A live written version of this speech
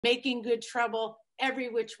making good trouble every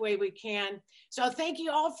which way we can. So thank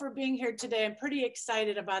you all for being here today. I'm pretty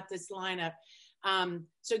excited about this lineup.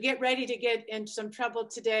 So get ready to get in some trouble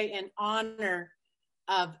today in honor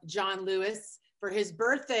of John Lewis. For his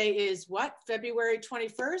birthday is what? February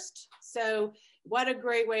 21st. So what a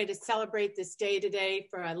great way to celebrate this day today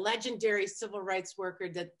for a legendary civil rights worker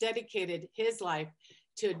that dedicated his life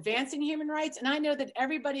to advancing human rights. And I know that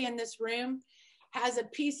everybody in this room has a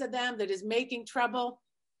piece of them that is making trouble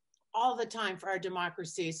all the time for our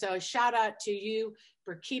democracy. So a shout out to you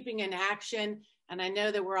for keeping in action. And I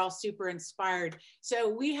know that we're all super inspired. So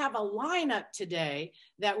we have a lineup today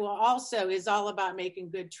that will also is all about making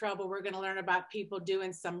good trouble. We're going to learn about people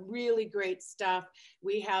doing some really great stuff.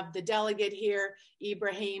 We have the delegate here,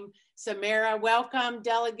 Ibraheem Samirah. Welcome,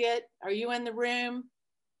 delegate. Are you in the room?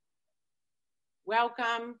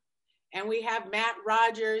 Welcome. And we have Matt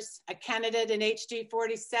Rogers, a candidate in HD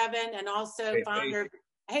 47 and also founder.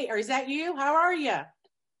 Hey, is that you? How are you?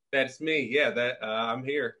 That's me. Yeah, I'm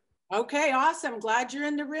here. Okay, awesome. Glad you're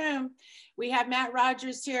in the room. We have Matt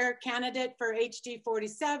Rogers here, candidate for HD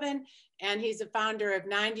 47, and he's a founder of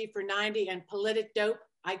 90 for 90 and Politic Dope.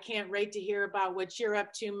 I can't wait to hear about what you're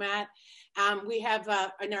up to, Matt. We have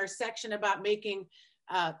in our section about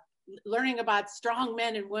learning about strong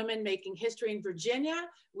men and women making history in Virginia.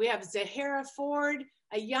 We have Zahria Ford,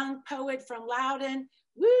 a young poet from Loudoun.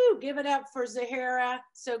 Woo, give it up for Zahria.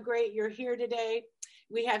 So great you're here today.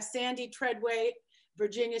 We have Sandy Treadway,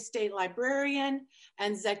 Virginia State Librarian,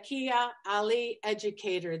 and Zakia Ali,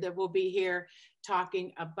 educator, that will be here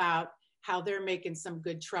talking about how they're making some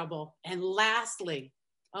good trouble. And lastly,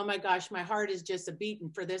 oh my gosh, my heart is just a beating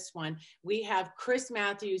for this one. We have Chris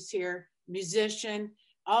Matthews here, musician,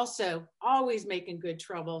 also always making good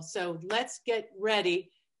trouble. So let's get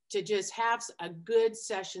ready to just have a good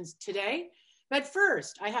sessions today. But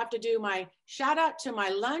first, I have to do my shout out to my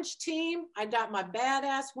lunch team. I got my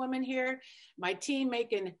badass woman here, my team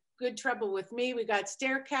making good trouble with me. We got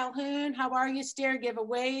Stair Calhoun. How are you, Stair? Give a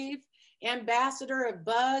wave. Ambassador of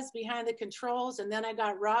Buzz behind the controls. And then I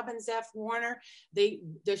got Robin F. Warner, the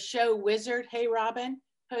show wizard. Hey, Robin,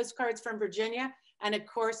 postcards from Virginia. And of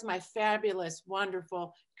course, my fabulous,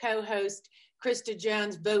 wonderful co-host, Krista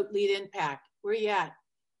Jones, Vote Lead Impact. Where you at?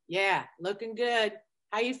 Yeah, looking good.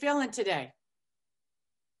 How you feeling today?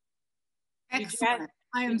 Excellent.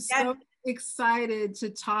 I am so excited to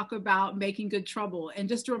talk about making good trouble. And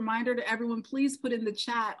just a reminder to everyone, please put in the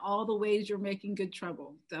chat all the ways you're making good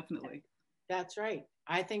trouble. Definitely. That's right.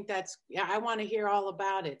 I think I want to hear all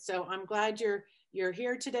about it. So I'm glad you're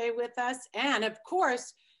here today with us. And of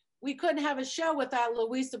course, we couldn't have a show without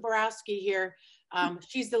Louisa Borowski here.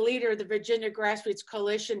 She's the leader of the Virginia Grassroots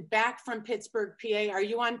Coalition, back from Pittsburgh, PA. Are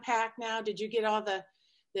you unpacked now? Did you get all the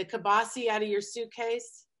kibasi out of your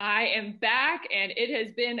suitcase? I am back, and it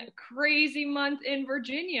has been a crazy month in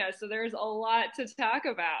Virginia, so there's a lot to talk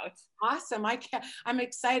about. Awesome. I'm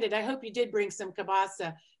excited. I hope you did bring some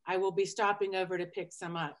kielbasa. I will be stopping over to pick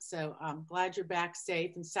some up. So I'm glad you're back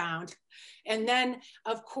safe and sound. And then,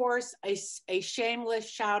 of course, a shameless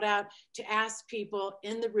shout out to ask people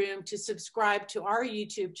in the room to subscribe to our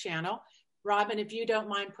YouTube channel. Robin, if you don't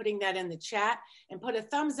mind putting that in the chat, and put a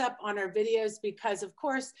thumbs up on our videos, because of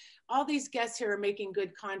course, all these guests here are making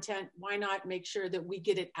good content. Why not make sure that we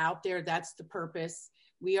get it out there? That's the purpose.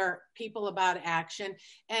 We are people about action.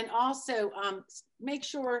 And also make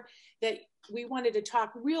sure that we wanted to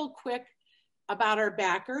talk real quick about our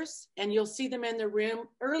backers, and you'll see them in the room.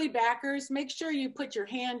 Early backers, make sure you put your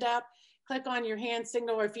hand up, click on your hand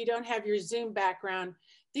signal, or if you don't have your Zoom background,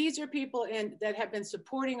 these are people that have been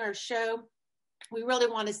supporting our show. We really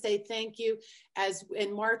want to say thank you. As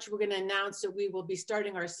in March, we're going to announce that we will be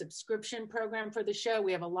starting our subscription program for the show.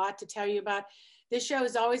 We have a lot to tell you about. This show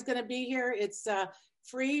is always going to be here. It's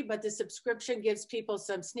free, but the subscription gives people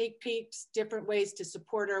some sneak peeks, different ways to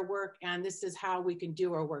support our work, and this is how we can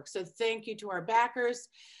do our work. So thank you to our backers.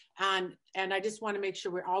 And I just want to make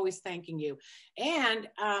sure we're always thanking you. And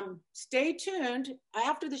stay tuned.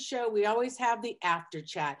 After the show, we always have the after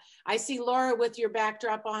chat. I see Laura with your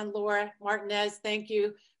backdrop on. Laura Martinez, thank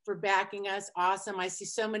you for backing us. Awesome. I see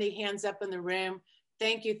so many hands up in the room.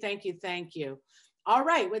 Thank you, thank you, thank you. All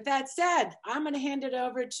right, with that said, I'm going to hand it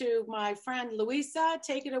over to my friend Louisa.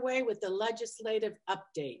 Take it away with the legislative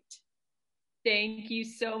update. Thank you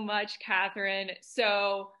so much, Catherine.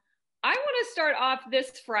 So I want to start off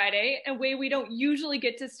this Friday a way we don't usually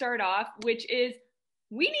get to start off, which is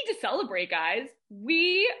we need to celebrate, guys.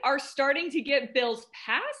 We are starting to get bills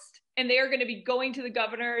passed, and they are going to be going to the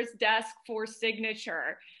governor's desk for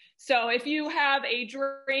signature. So if you have a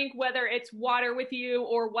drink, whether it's water with you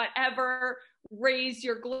or whatever, raise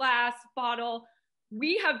your glass bottle.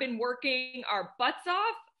 we have been working our butts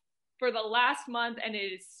off for the last month, and it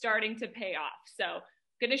is starting to pay off. So I'm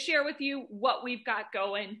going to share with you what we've got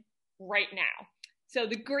going right now. So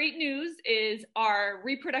the great news is our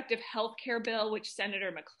reproductive health care bill, which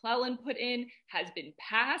Senator McClellan put in, has been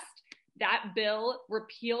passed. That bill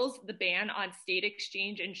repeals the ban on state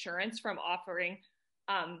exchange insurance from offering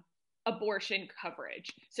abortion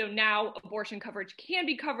coverage. So now abortion coverage can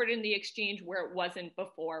be covered in the exchange where it wasn't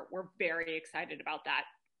before. We're very excited about that.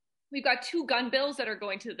 We've got 2 gun bills that are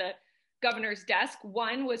going to the governor's desk.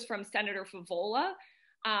 One was from Senator Favola,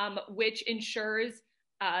 which ensures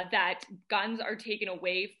that guns are taken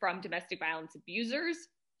away from domestic violence abusers.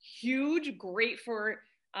 Huge, great for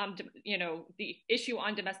the issue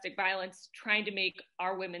on domestic violence, trying to make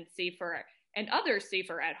our women safer and others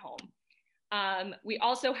safer at home. We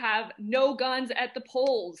also have no guns at the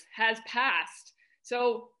polls has passed.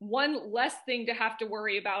 So one less thing to have to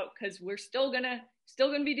worry about, because we're still gonna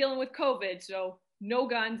be dealing with COVID. So no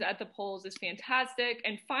guns at the polls is fantastic.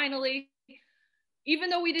 And finally,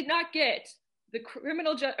 even though we did not get the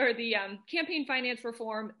campaign finance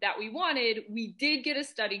reform that we wanted, we did get a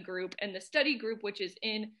study group, and the study group, which is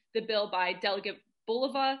in the bill by Delegate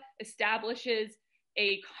Bulova, establishes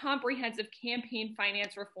a comprehensive campaign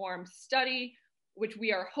finance reform study, which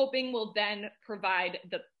we are hoping will then provide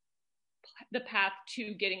the path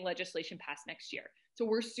to getting legislation passed next year. So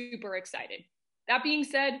we're super excited. That being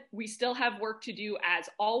said, we still have work to do as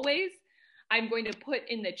always. I'm going to put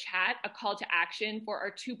in the chat a call to action for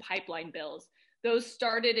our 2 pipeline bills. Those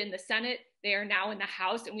started in the Senate. They are now in the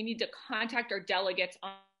House, and we need to contact our delegates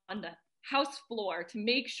on the House floor to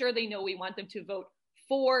make sure they know we want them to vote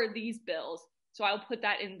for these bills. So I'll put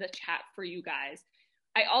that in the chat for you guys.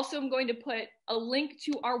 I also am going to put a link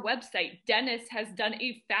to our website. Dennis has done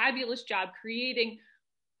a fabulous job creating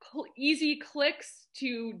easy clicks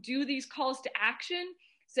to do these calls to action.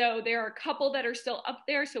 So there are a couple that are still up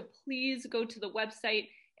there. So please go to the website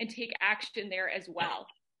and take action there as well.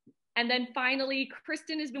 And then finally,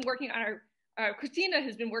 Christina has been working on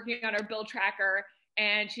our bill tracker,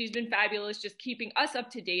 and she's been fabulous, just keeping us up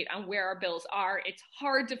to date on where our bills are. It's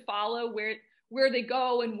hard to follow where they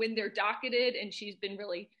go and when they're docketed, and she's been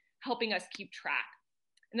really helping us keep track.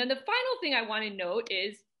 And then the final thing I want to note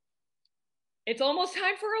is it's almost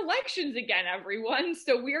time for elections again, everyone.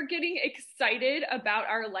 So we're getting excited about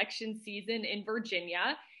our election season in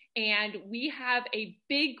Virginia, and we have a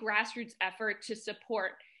big grassroots effort to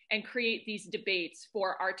support and create these debates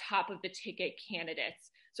for our top of the ticket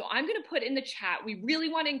candidates. So I'm going to put in the chat, we really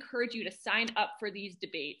want to encourage you to sign up for these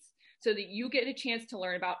debates so that you get a chance to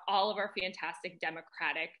learn about all of our fantastic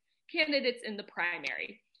Democratic candidates in the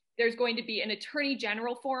primary. There's going to be an Attorney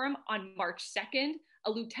General forum on March 2nd,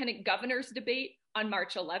 a Lieutenant Governor's debate on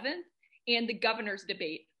March 11th, and the Governor's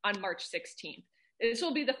debate on March 16th. This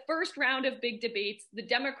will be the first round of big debates. The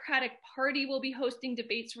Democratic Party will be hosting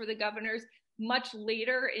debates for the governors much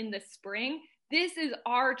later in the spring. This is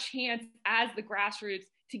our chance as the grassroots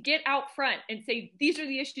to get out front and say, these are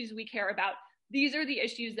the issues we care about. These are the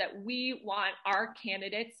issues that we want our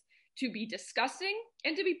candidates to be discussing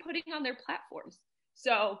and to be putting on their platforms.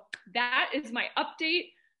 So that is my update.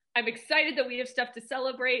 I'm excited that we have stuff to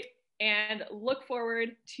celebrate and look forward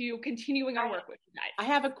to continuing our work with you guys. I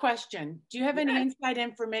have a question. Do you have any inside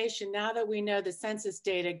information now that we know the census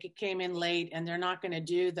data came in late and they're not going to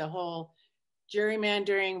do the whole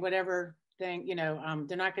gerrymandering, whatever thing,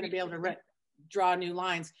 they're not going to be able to draw new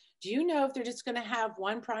lines. Do you know if they're just going to have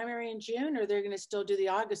one primary in June or they're going to still do the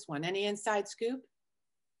August one? Any inside scoop?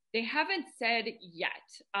 They haven't said yet,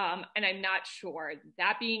 and I'm not sure.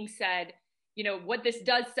 That being said, what this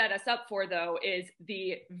does set us up for, though, is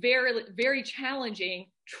the very, very challenging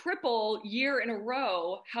triple year in a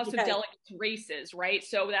row House of Delegates races, right?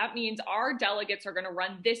 So that means our delegates are going to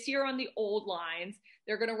run this year on the old lines.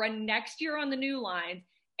 They're going to run next year on the new lines.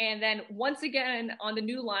 And then once again on the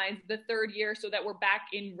new lines, the third year, so that we're back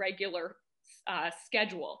in regular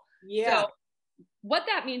schedule. Yeah. So what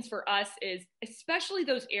that means for us is, especially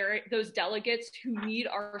those delegates who need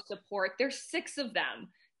our support, there's 6 of them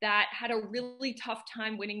that had a really tough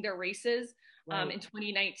time winning their races in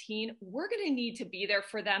 2019. We're going to need to be there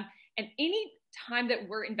for them. And any time that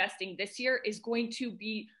we're investing this year is going to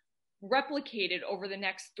be replicated over the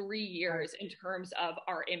next 3 years in terms of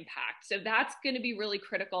our impact. So that's going to be really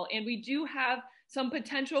critical. And we do have some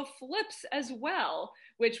potential flips as well,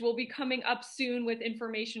 which will be coming up soon with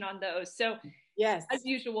information on those. So yes, as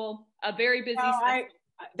usual, a very busy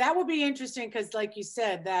that will be interesting because like you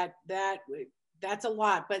said, that's a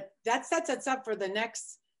lot, but that sets us up for the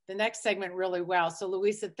next segment really well. So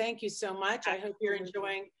Louisa, thank you so much. I hope you're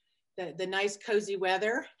enjoying the nice cozy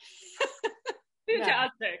weather.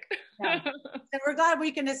 Fantastic. Yeah. So we're glad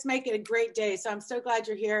we can just make it a great day. So I'm so glad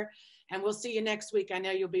you're here, and we'll see you next week. I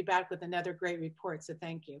know you'll be back with another great report. So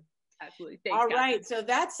thank you. Absolutely. Thanks, all right. So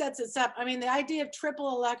that sets us up. I mean, the idea of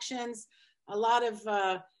triple elections, a lot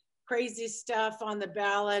of crazy stuff on the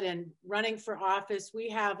ballot and running for office. We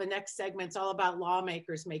have the next segment's all about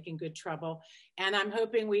lawmakers making good trouble. And I'm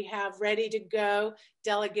hoping we have ready to go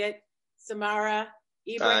Delegate Samirah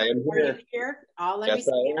Ibraheem. Are you here? Let me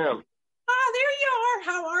see. I am. Oh, there you are.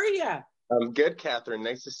 How are you? I'm good, Catherine.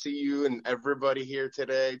 Nice to see you and everybody here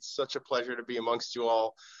today. It's such a pleasure to be amongst you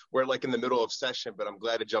all. We're like in the middle of session, but I'm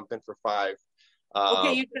glad to jump in for 5.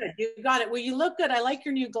 Okay, you good. You got it. Well, you look good. I like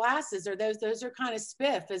your new glasses. Or those are kind of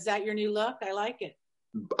spiff. Is that your new look? I like it.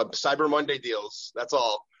 Cyber Monday deals. That's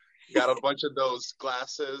all. Got a bunch of those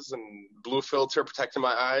glasses and blue filter protecting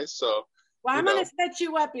my eyes. So. Well, I'm going to set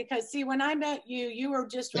you up because, see, when I met you, you were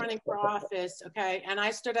just running for office, okay? And I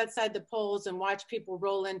stood outside the polls and watched people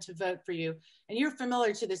roll in to vote for you. And you're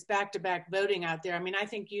familiar to this back-to-back voting out there. I mean, I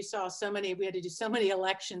think you saw we had to do so many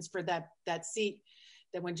elections for that seat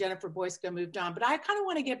that when Jennifer Boysko moved on. But I kind of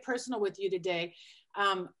want to get personal with you today.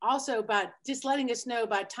 Also about just letting us know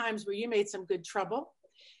about times where you made some good trouble.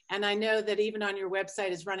 And I know that even on your website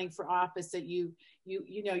as running for office that you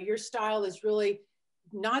know, your style is really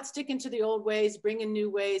not sticking to the old ways, bringing new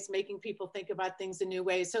ways, making people think about things in new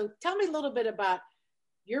ways. So tell me a little bit about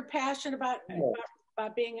your passion about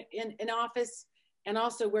being in office, and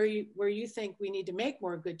also where you think we need to make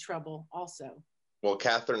more good trouble also. Well,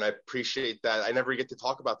 Catherine, I appreciate that. I never get to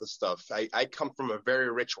talk about this stuff. I come from a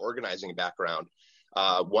very rich organizing background,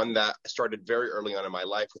 one that started very early on in my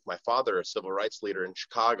life with my father, a civil rights leader in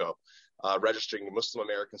Chicago. Registering Muslim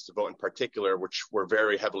Americans to vote in particular, which were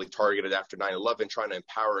very heavily targeted after 9/11, trying to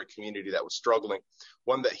empower a community that was struggling,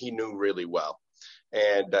 one that he knew really well.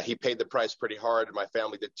 And he paid the price pretty hard, and my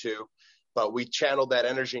family did too. But we channeled that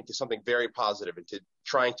energy into something very positive, into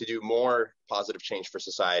trying to do more positive change for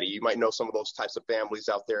society. You might know some of those types of families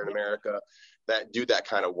out there in America that do that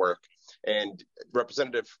kind of work. And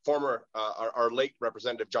our late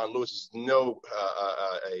Representative John Lewis is no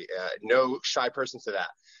shy person to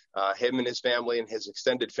that. Him and his family and his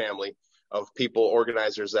extended family of people,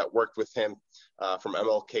 organizers that worked with him from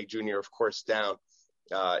MLK Jr., of course, down,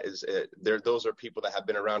 those are people that have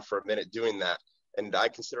been around for a minute doing that. And I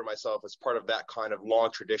consider myself as part of that kind of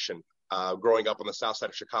long tradition, growing up on the south side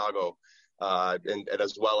of Chicago, and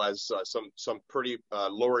as well as some pretty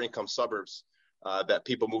lower income suburbs that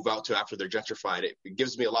people move out to after they're gentrified. It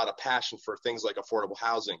gives me a lot of passion for things like affordable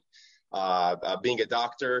housing. Being a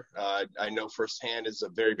doctor, I know firsthand is a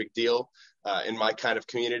very big deal in my kind of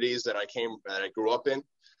communities that I grew up in,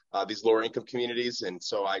 these lower income communities. And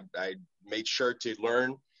so I made sure to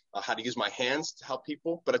learn how to use my hands to help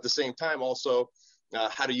people, but at the same time also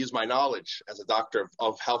how to use my knowledge as a doctor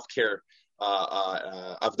of healthcare,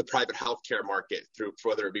 of the private healthcare market, through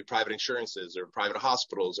whether it be private insurances or private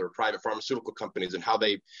hospitals or private pharmaceutical companies, and how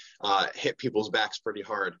they hit people's backs pretty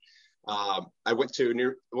hard. I went to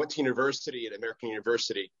university at American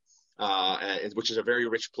University, which is a very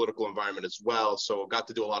rich political environment as well. So got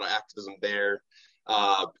to do a lot of activism there.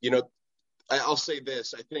 I'll say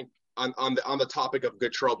this, I think on the topic of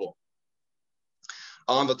good trouble,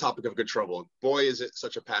 boy, is it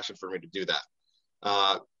such a passion for me to do that.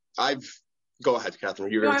 Go ahead,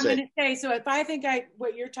 Catherine. I'm going to say, so if I think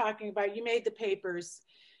what you're talking about, you made the papers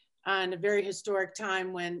on a very historic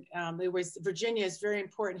time when it was Virginia's very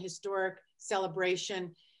important historic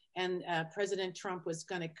celebration, and President Trump was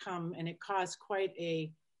going to come, and it caused quite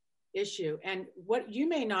a issue. And what you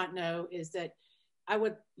may not know is that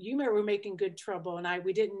you were making good trouble, and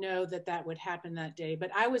we didn't know that would happen that day.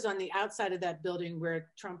 But I was on the outside of that building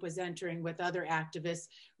where Trump was entering with other activists,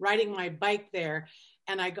 riding my bike there,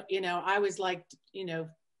 and I was like,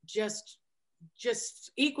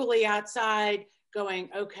 just equally outside, going,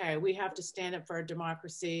 okay, we have to stand up for our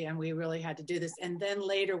democracy, and we really had to do this. And then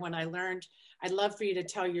later, when I learned, I'd love for you to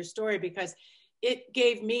tell your story, because it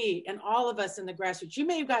gave me and all of us in the grassroots. You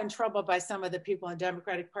may have gotten in trouble by some of the people in the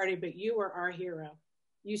Democratic Party, but you were our hero.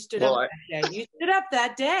 You stood up that day. You stood up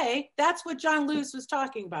that day. That's what John Lewis was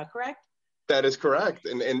talking about, correct? That is correct.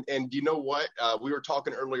 And you know what? We were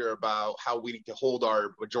talking earlier about how we need to hold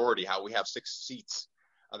our majority, how we have 6 seats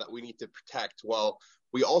that we need to protect. Well,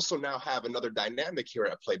 we also now have another dynamic here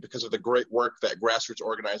at play because of the great work that grassroots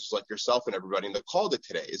organizers like yourself and everybody in the call to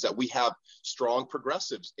today, is that we have strong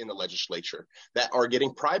progressives in the legislature that are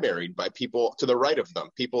getting primaried by people to the right of them,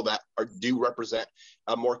 people that do represent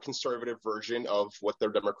a more conservative version of what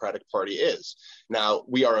their Democratic Party is. Now,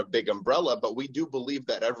 we are a big umbrella, but we do believe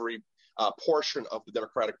that every portion of the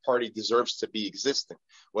Democratic Party deserves to be existing,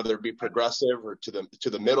 whether it be progressive or to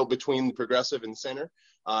the middle between progressive and center.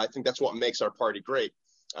 I think that's what makes our party great.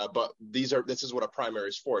 But this is what a primary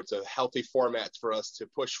is for. It's a healthy format for us to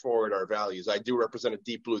push forward our values. I do represent a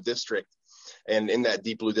deep blue district, and in that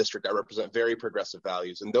deep blue district, I represent very progressive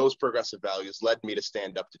values. And those progressive values led me to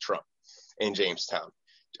stand up to Trump in Jamestown.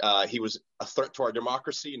 He was a threat to our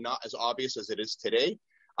democracy, not as obvious as it is today.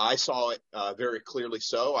 I saw it very clearly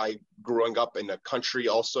so. I growing up in a country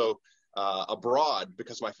also abroad,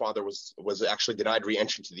 because my father was actually denied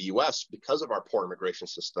re-entry to the U.S. because of our poor immigration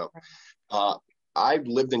system. I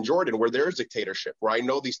lived in Jordan, where there is dictatorship, where I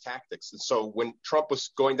know these tactics. And so when Trump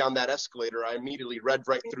was going down that escalator, I immediately read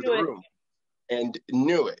right through the room and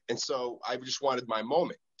knew it. And so I just wanted my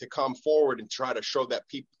moment to come forward and try to show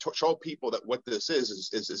people that what this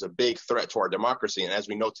is a big threat to our democracy. And as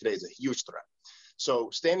we know today, is a huge threat. So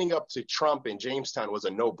standing up to Trump in Jamestown was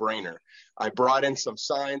a no-brainer. I brought in some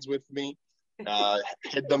signs with me,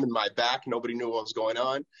 hid them in my back. Nobody knew what was going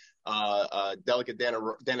on. Delegate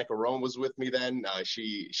Danica Rome was with me then.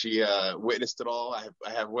 She witnessed it all. I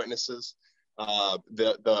have witnesses.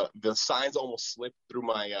 The signs almost slipped through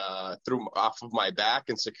off of my back,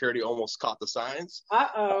 and security almost caught the signs.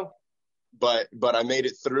 But I made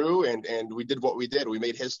it through, and we did what we did. We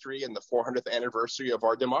made history in the 400th anniversary of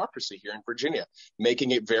our democracy here in Virginia,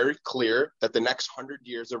 making it very clear that the next 100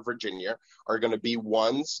 years of Virginia are going to be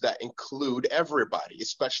ones that include everybody,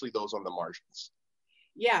 especially those on the margins.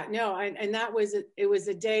 Yeah, no, and it was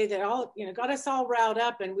a day that got us all riled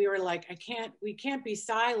up, and we were like, we can't be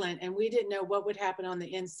silent, and we didn't know what would happen on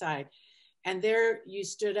the inside. And there you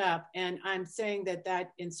stood up, and I'm saying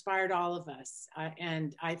that inspired all of us.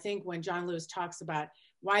 And I think when John Lewis talks about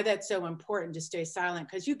why that's so important to stay silent,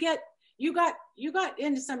 because you got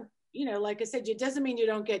into some, like I said, it doesn't mean you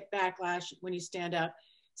don't get backlash when you stand up.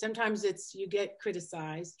 Sometimes you get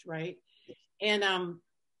criticized, right? And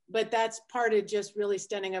but that's part of just really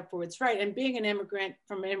standing up for what's right. And being an immigrant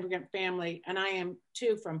from an immigrant family, and I am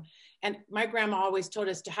too and my grandma always told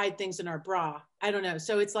us to hide things in our bra. I don't know.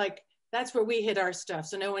 So it's like, that's where we hid our stuff,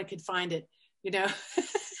 so no one could find it,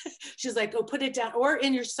 She's like, oh, put it down, or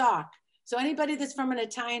in your sock. So anybody that's from an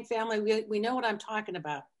Italian family, we know what I'm talking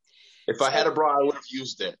about. If I had a bra, I would have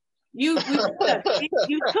used it. You could,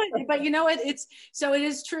 but you know what? It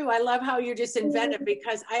is true. I love how you're just inventive,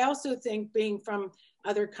 because I also think, being from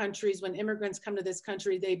other countries, when immigrants come to this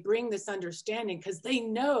country, they bring this understanding because they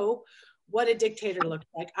know what a dictator looks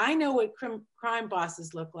like. I know what crime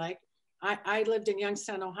bosses look like. I lived in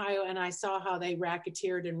Youngstown, Ohio, and I saw how they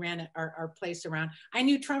racketeered and ran our place around. I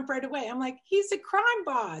knew Trump right away. I'm like, he's a crime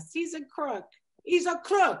boss. He's a crook. He's a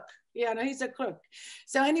crook. Yeah, no, he's a crook.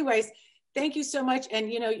 So anyways, thank you so much.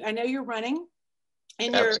 And, I know you're running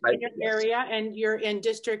in your area, and you're in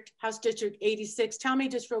House District 86. Tell me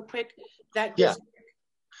just real quick that district.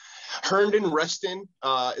 Herndon, Reston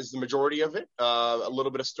is the majority of it. A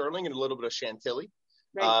little bit of Sterling and a little bit of Chantilly.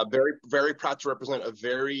 Right. Very, very proud to represent a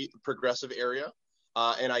very progressive area.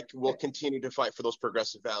 And I will continue to fight for those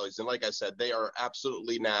progressive values. And like I said, they are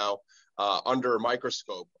absolutely now under a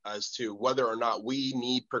microscope as to whether or not we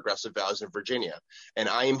need progressive values in Virginia. And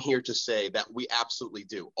I am here to say that we absolutely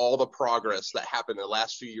do. All the progress that happened in the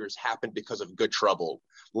last few years happened because of good trouble,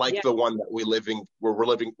 like the one that we're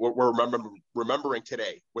remembering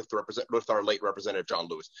today with our late Representative John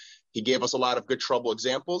Lewis. He gave us a lot of good trouble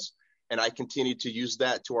examples. And I continue to use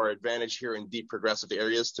that to our advantage here in deep progressive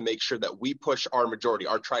areas to make sure that we push our majority,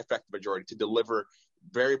 our trifecta majority, to deliver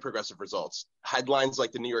very progressive results. Headlines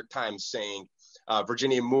like the New York Times saying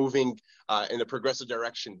Virginia moving in a progressive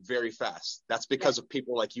direction very fast. That's because of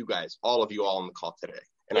people like you guys, all of you all on the call today.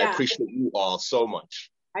 And I appreciate you all so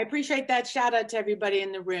much. I appreciate that. Shout out to everybody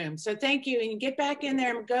in the room. So thank you. And you get back in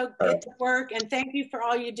there and go get to work. And thank you for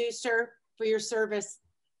all you do, sir, for your service.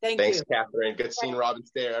 Thanks, you. Catherine. Good seeing Robin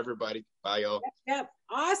there, everybody. Bye, y'all. Yep.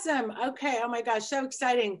 Awesome. Okay. Oh my gosh. So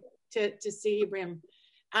exciting to see you, Ibraheem.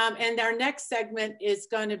 And our next segment is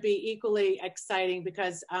going to be equally exciting,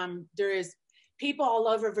 because there is people all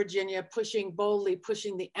over Virginia boldly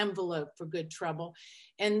pushing the envelope for good trouble.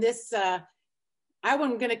 And this,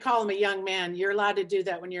 I'm going to call him a young man. You're allowed to do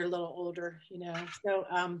that when you're a little older, So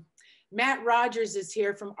Matt Rogers is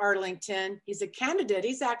here from Arlington. He's a candidate.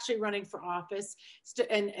 He's actually running for office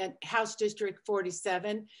in House District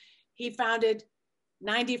 47. He founded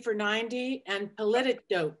 90 for 90 and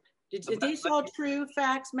Politidope. Is these all true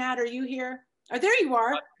facts? Matt, are you here? Oh, there you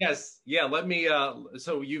are. Yes. Yeah. Let me.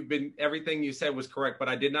 So everything you said was correct, but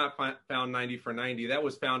I did not found 90 for 90. That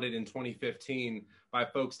was founded in 2015 by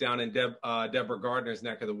folks down in Deborah Gardner's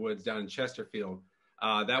neck of the woods down in Chesterfield.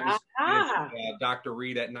 That was Dr.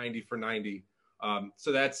 Reed at 90 for 90.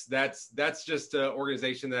 So that's just an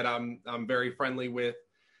organization that I'm very friendly with,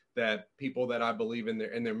 that people that I believe in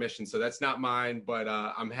their mission. So that's not mine, but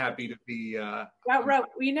I'm happy to be. Well,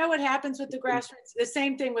 you know what happens with the grassroots? The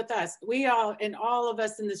same thing with us. We all of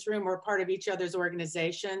us in this room are part of each other's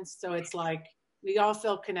organizations. So it's like we all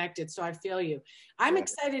feel connected. So I feel you. I'm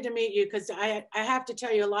excited to meet you because I have to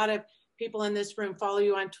tell you, a lot of people in this room follow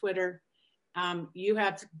you on Twitter. You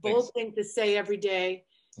have bold things to say every day.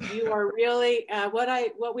 You are really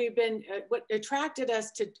what attracted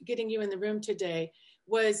us to getting you in the room today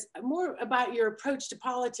was more about your approach to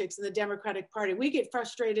politics in the Democratic Party. We get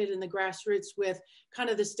frustrated in the grassroots with kind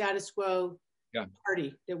of the status quo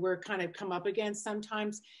party that we're kind of come up against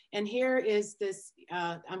sometimes. And here is this,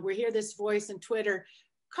 we hear this voice in Twitter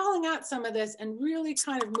calling out some of this and really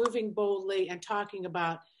kind of moving boldly and talking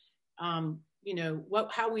about, you know,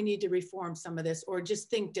 how we need to reform some of this or just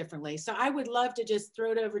think differently. So I would love to just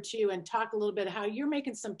throw it over to you and talk a little bit how you're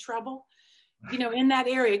making some trouble, you know, in that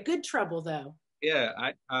area. Good trouble though. Yeah,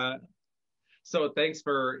 so thanks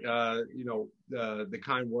for you know, the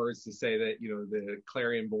kind words to say that, you know, the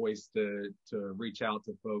clarion voice to reach out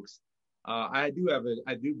to folks. I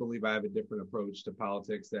do believe I have a different approach to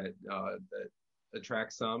politics that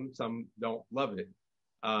attracts some don't love it,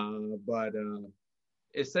 but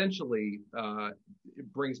essentially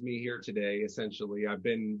it brings me here today. Essentially, I've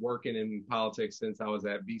been working in politics since I was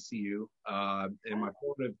at VCU, and my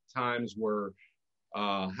formative times were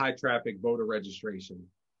high traffic voter registration,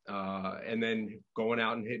 and then going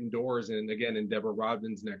out and hitting doors, and again in Deborah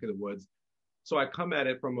Rodman's neck of the woods. So I come at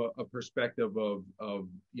it from a perspective of,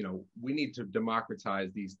 you know, we need to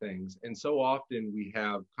democratize these things. And so often we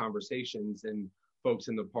have conversations and folks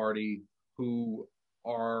in the party who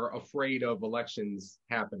are afraid of elections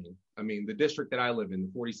happening. I mean, the district that I live in,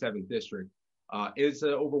 the 47th district, is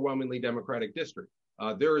an overwhelmingly Democratic district.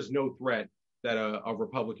 There is no threat that a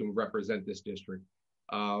Republican would represent this district.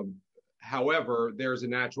 However, there's a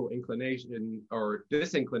natural inclination or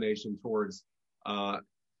disinclination towards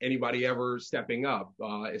anybody ever stepping up.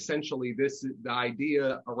 Essentially, the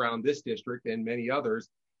idea around this district and many others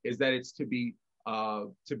is that it's to be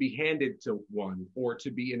handed to one or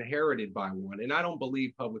to be inherited by one. And I don't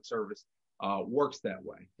believe public service works that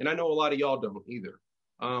way. And I know a lot of y'all don't either,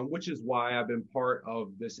 which is why I've been part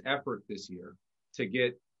of this effort this year to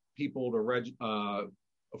get people to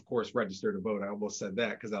of course, register to vote. I almost said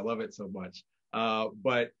that because I love it so much.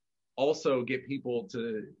 But also get people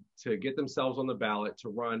to get themselves on the ballot to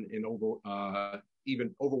run in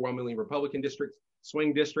even overwhelmingly Republican districts,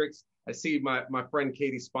 swing districts. I see my friend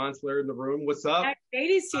Katie Sponsler in the room. What's up? Yeah,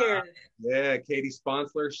 Katie's here. Yeah, Katie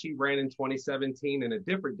Sponsler. She ran in 2017 in a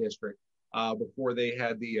different district before they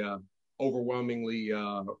had the overwhelmingly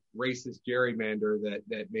racist gerrymander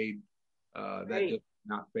that made that just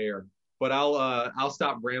not fair. But I'll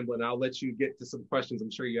stop rambling. I'll let you get to some questions.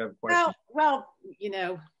 I'm sure you have questions. Well, you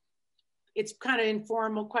know, it's kind of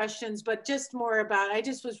informal questions, but just more about. I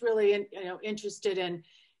just was really, interested in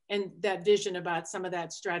that vision about some of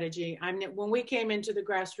that strategy. When we came into the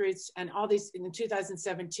grassroots and all these in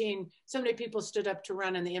 2017, so many people stood up to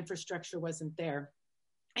run, and the infrastructure wasn't there.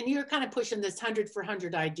 And you're kind of pushing this 100 for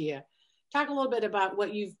 100 idea. Talk a little bit about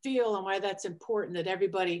what you feel and why that's important, that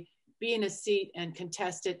everybody be in a seat and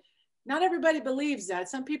contest it. Not everybody believes that.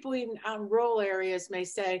 Some people even out in rural areas may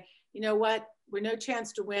say, you know what, we're no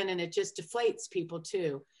chance to win, and it just deflates people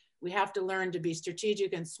too. We have to learn to be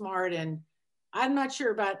strategic and smart, and I'm not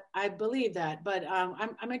sure I believe that, but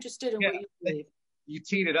I'm interested in what you believe. You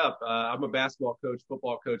teed it up. I'm a basketball coach,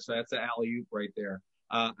 football coach, so that's an alley-oop right there.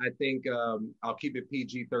 I think I'll keep it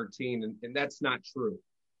PG-13, and that's not true.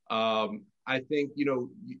 I think,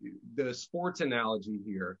 the sports analogy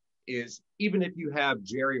here is even if you have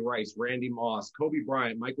Jerry Rice, Randy Moss, Kobe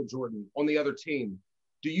Bryant, Michael Jordan on the other team,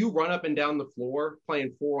 do you run up and down the floor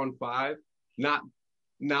playing 4-on-5,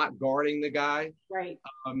 not guarding the guy? Right.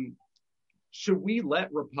 Should we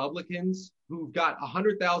let Republicans who've got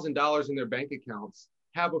 $100,000 in their bank accounts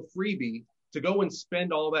have a freebie to go and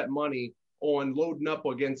spend all that money on loading up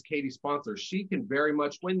against Katie Sponsler? She can very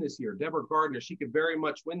much win this year. Deborah Gardner, she could very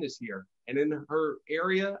much win this year. And in her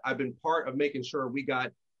area, I've been part of making sure we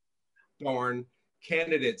got darn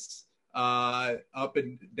candidates up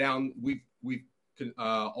and down. We've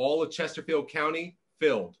all of Chesterfield County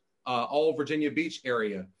filled, all Virginia Beach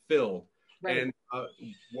area filled. Right. And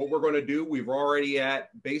what we're going to do, we've already at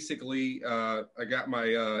basically, I got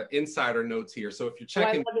my insider notes here. So if you're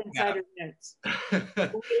checking, I love insider notes. if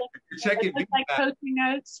you're checking, like coaching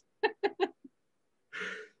notes.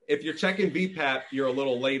 if you're checking VPAP, you're a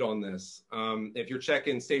little late on this. If you're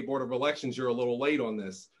checking State Board of Elections, you're a little late on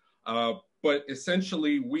this. But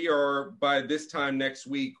essentially, we are, by this time next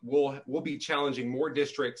week, we'll be challenging more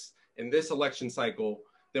districts in this election cycle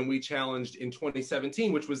than we challenged in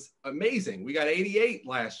 2017, which was amazing. We got 88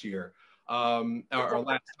 last year. Last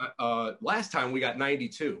time we got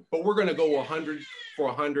 92, but we're going to go 100 for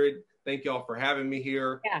 100. Thank y'all for having me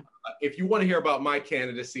here. Yeah. If you want to hear about my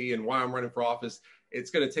candidacy and why I'm running for office, it's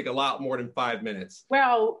going to take a lot more than 5 minutes.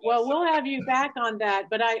 Well, we'll have you back on that.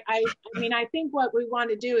 But I mean, I think what we want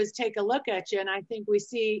to do is take a look at you, and I think we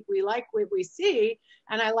like what we see,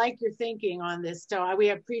 and I like your thinking on this. So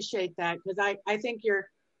we appreciate that, because I think you're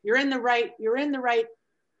in the right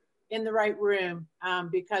room,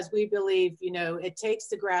 because we believe, you know, it takes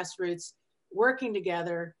the grassroots working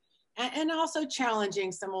together and also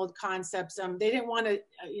challenging some old concepts. They didn't want to,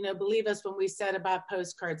 you know, believe us when we said about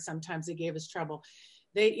postcards. Sometimes they gave us trouble.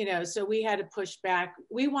 You know, so we had to push back.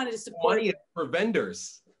 We wanted to support money for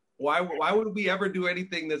vendors. Why would we ever do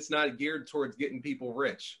anything that's not geared towards getting people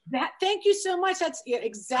rich? Thank you so much. That's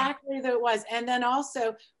exactly what it was. And then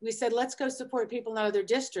also we said, let's go support people in other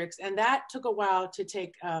districts. And that took a while to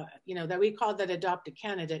take, you know, that we called that adopt a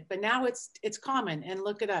candidate, but now it's common. And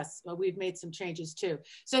look at us. Well, we've made some changes too.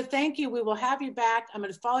 So thank you. We will have you back. I'm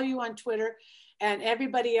going to follow you on Twitter, and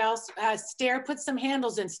everybody else. Stair, put some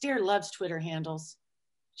handles in. Stair loves Twitter handles.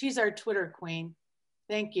 She's our Twitter queen.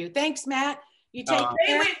 Thank you. Thanks, Matt. You take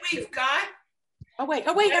care. Wait, we've got. Oh wait,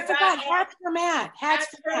 I forgot. Hats for Matt. Hats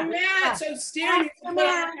for Matt. Yeah. So Stair needs to put on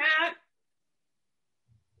a hat.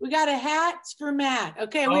 We got a hats for Matt.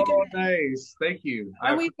 Okay. Nice. Thank you.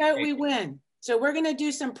 And we vote, we win. So we're gonna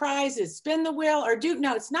do some prizes. Spin the wheel or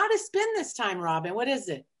no, it's not a spin this time, Robin. What is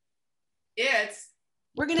it?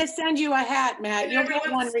 We're gonna send you a hat, Matt. You'll get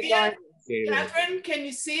one regardless. Catherine, can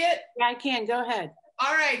you see it? Yeah, I can. Go ahead.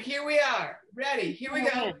 All right, here we are. Ready. Here we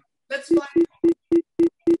go. Let's fly.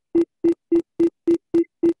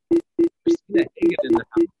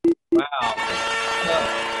 Wow.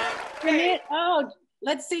 Oh,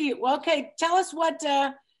 let's see. Well, okay, tell us what,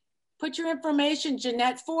 put your information,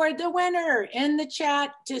 Jeanette Ford, the winner, in the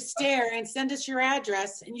chat to Stair, and send us your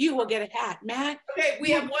address and you will get a hat. Matt? Okay,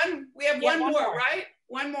 we have one more, right?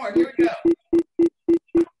 One more, here we go.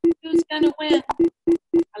 Who's gonna win?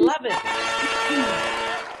 I love it.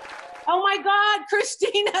 Oh my God,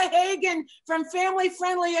 Christina Hagan from Family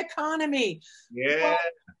Friendly Economy. Yeah.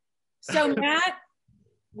 So Matt,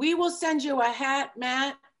 we will send you a hat,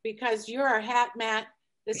 Matt, because you're our hat, Matt.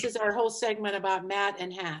 This is our whole segment about Matt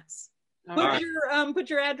and hats. Put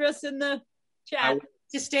your address in the chat.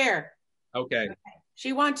 To Stair. Okay.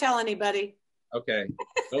 She won't tell anybody. Okay.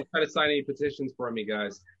 Don't try to sign any petitions for me,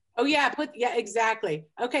 guys. Oh yeah, exactly.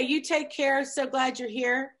 Okay, you take care. So glad you're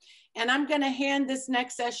here. And I'm going to hand this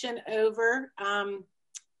next session over.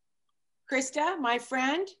 Krista, my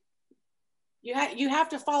friend, you have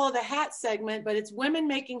to follow the hat segment, but it's Women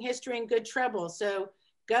Making History in Good Trouble. So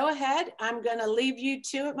go ahead. I'm going to leave you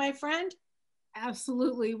to it, my friend.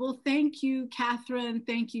 Absolutely. Well, thank you, Catherine.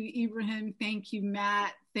 Thank you, Ibraheem. Thank you,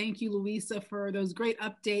 Matt. Thank you, Louisa, for those great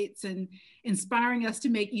updates and inspiring us to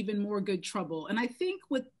make even more good trouble. And I think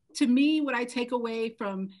what I take away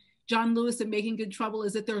from John Lewis and Making Good Trouble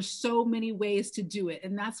is that there are so many ways to do it.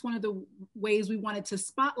 And that's one of the ways we wanted to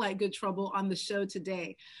spotlight good trouble on the show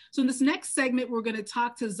today. So in this next segment, we're going to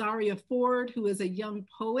talk to Zahria Ford, who is a young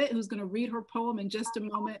poet who's going to read her poem in just a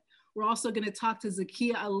moment. We're also going to talk to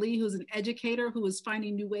Zakia Ali, who's an educator who is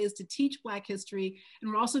finding new ways to teach Black history. And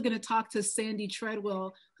we're also going to talk to Sandy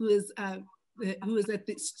Treadwell, who is at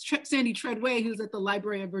Sandy Treadway, who's at the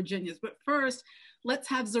Library of Virginia. But first, let's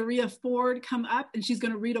have Zahria Ford come up, and she's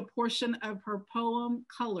going to read a portion of her poem,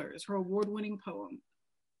 Colors, her award-winning poem.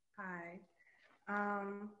 Hi.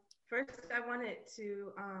 First, I wanted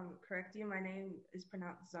to correct you. My name is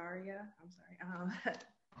pronounced Zahria. I'm sorry.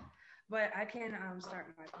 But I can start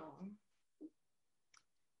my poem.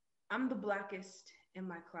 I'm the blackest in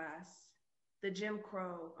my class, the Jim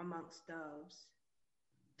Crow amongst doves.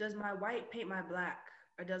 Does my white paint my black,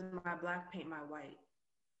 or does my black paint my white?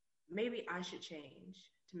 Maybe I should change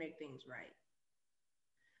to make things right.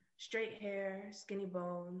 Straight hair, skinny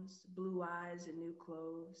bones, blue eyes, and new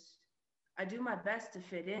clothes. I do my best to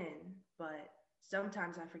fit in, but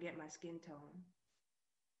sometimes I forget my skin tone.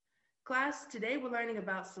 Class, today we're learning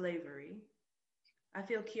about slavery. I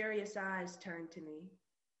feel curious eyes turn to me.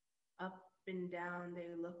 Up and down they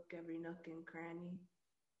look every nook and cranny,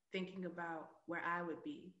 thinking about where I would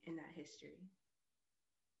be in that history.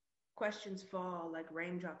 Questions fall like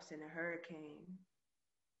raindrops in a hurricane.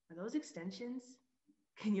 Are those extensions?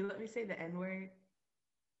 Can you let me say the N-word?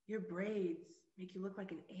 Your braids make you look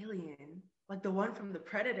like an alien, like the one from The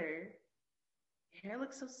Predator. Your hair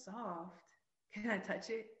looks so soft. Can I touch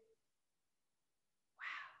it?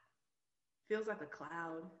 Wow. Feels like a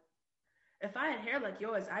cloud. If I had hair like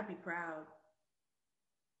yours, I'd be proud.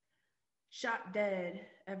 Shot dead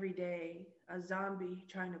every day, a zombie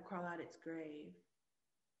trying to crawl out its grave.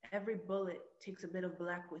 Every bullet takes a bit of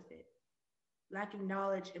black with it. Lacking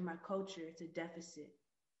knowledge in my culture, it's a deficit.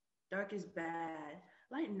 Dark is bad.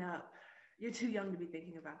 Lighten up. You're too young to be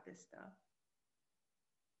thinking about this stuff.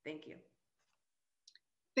 Thank you.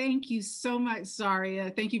 Thank you so much,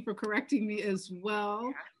 Zahria. Thank you for correcting me as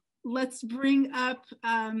well. Let's bring up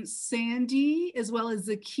Sandy as well as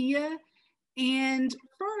Zahria. And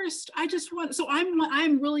first, I just want, so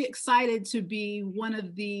I'm really excited to be one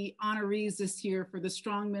of the honorees this year for the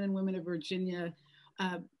Strong Men and Women of Virginia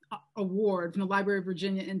Award from the Library of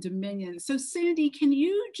Virginia and Dominion. So Sandy, can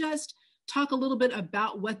you just talk a little bit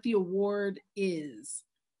about what the award is?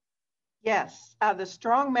 Yes, the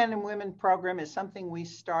Strong Men and Women program is something we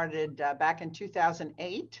started back in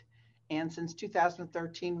 2008. And since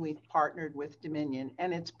 2013, we've partnered with Dominion.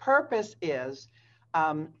 And its purpose is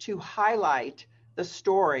to highlight the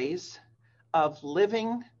stories of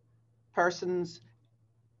living persons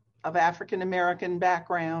of African American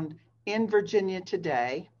background in Virginia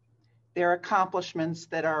today, their accomplishments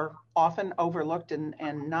that are often overlooked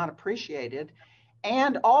and not appreciated,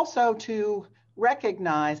 and also to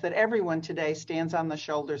recognize that everyone today stands on the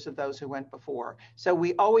shoulders of those who went before. So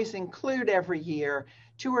we always include every year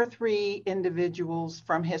 2 or 3 individuals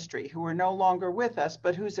from history who are no longer with us,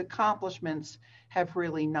 but whose accomplishments have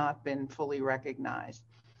really not been fully recognized.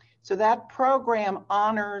 So that program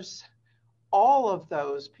honors all of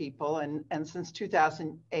those people. And since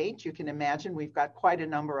 2008, you can imagine we've got quite a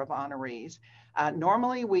number of honorees.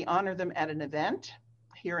 Normally we honor them at an event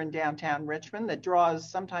here in downtown Richmond that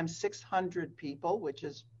draws sometimes 600 people, which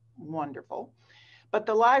is wonderful. But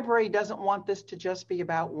the library doesn't want this to just be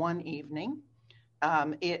about one evening.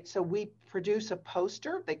 So we produce a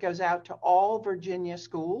poster that goes out to all Virginia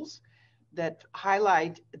schools that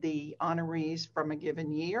highlight the honorees from a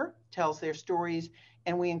given year, tells their stories,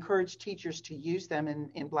 and we encourage teachers to use them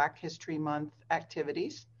in Black History Month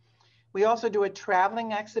activities. We also do a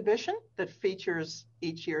traveling exhibition that features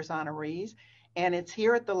each year's honorees, and it's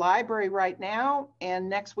here at the library right now, and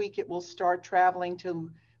next week it will start traveling to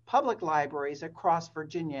public libraries across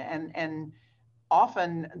Virginia, and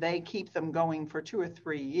often they keep them going for 2 or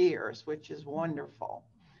 3 years, which is wonderful.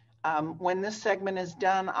 When this segment is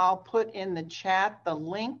done, I'll put in the chat the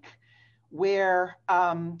link where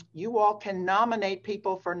you all can nominate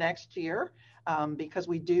people for next year, because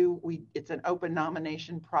it's an open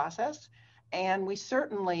nomination process, and we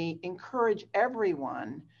certainly encourage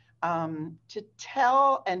everyone to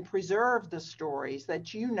tell and preserve the stories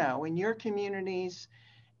that you know in your communities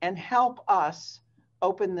and help us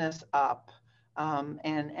open this up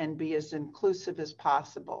and be as inclusive as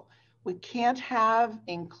possible. We can't have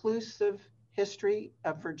inclusive history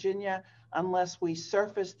of Virginia unless we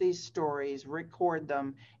surface these stories, record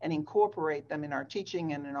them, and incorporate them in our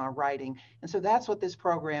teaching and in our writing. And so that's what this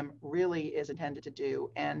program really is intended to do.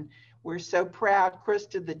 And we're so proud,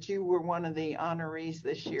 Krista, that you were one of the honorees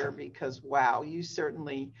this year, because wow, you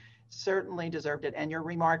certainly deserved it. And your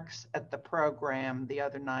remarks at the program the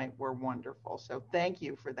other night were wonderful. So thank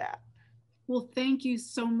you for that. Well, thank you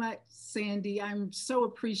so much, Sandy. I'm so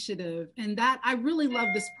appreciative. And that I really love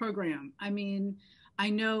this program.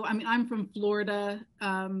 I'm from Florida,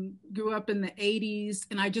 grew up in the 80s,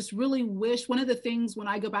 and I just really wish, one of the things when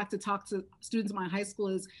I go back to talk to students in my high school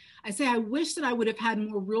is, I wish that I would have had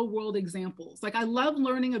more real world examples. Like, I love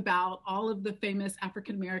learning about all of the famous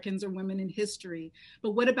African Americans or women in history,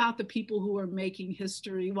 but what about the people who are making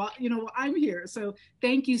history while, I'm here. So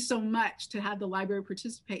thank you so much to have the library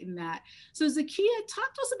participate in that. So Zahria,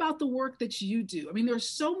 talk to us about the work that you do. There's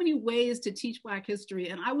so many ways to teach Black history,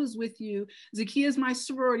 and I was with you. Zahria is my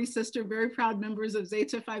sorority sister, very proud members of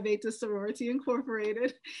Zeta Phi Beta Sorority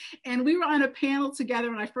Incorporated. And we were on a panel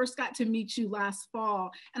together when I first got to meet you last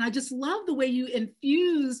fall. And I just love the way you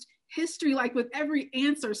infused history, like with every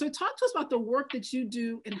answer. So talk to us about the work that you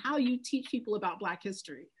do and how you teach people about Black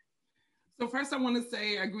history. So first I want to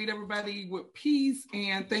say I greet everybody with peace,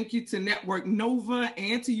 and thank you to Network Nova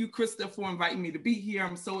and to you, Krista, for inviting me to be here.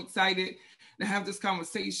 I'm so excited to have this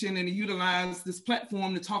conversation and to utilize this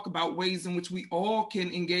platform to talk about ways in which we all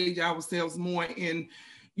can engage ourselves more in,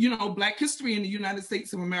 Black history in the United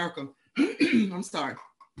States of America. I'm sorry.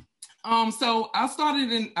 So I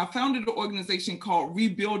founded an organization called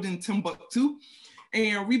Rebuilding Timbuktu.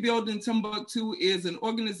 And Rebuilding Timbuktu is an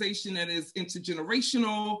organization that is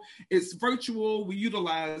intergenerational, it's virtual, we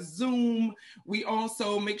utilize Zoom. We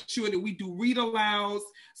also make sure that we do read alouds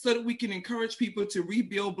so that we can encourage people to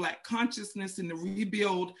rebuild Black consciousness and to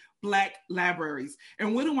rebuild Black libraries.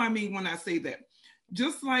 And what do I mean when I say that?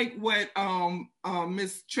 Just like what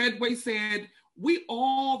Ms. Treadway said, we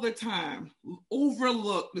all the time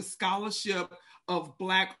overlook the scholarship of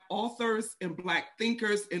Black authors and Black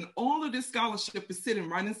thinkers, and all of this scholarship is sitting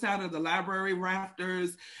right inside of the library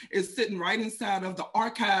rafters, is sitting right inside of the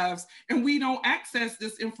archives, and we don't access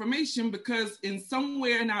this information because in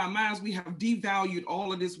somewhere in our minds we have devalued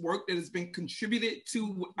all of this work that has been contributed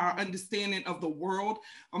to our understanding of the world,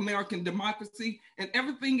 American democracy, and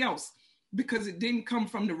everything else, because it didn't come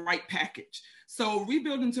from the right package. So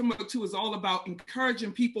Rebuilding Timbuktu is all about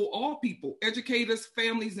encouraging people, all people, educators,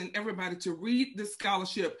 families, and everybody to read this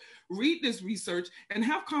scholarship, read this research, and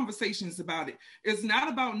have conversations about it. It's not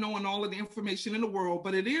about knowing all of the information in the world,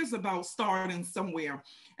 but it is about starting somewhere.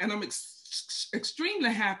 And I'm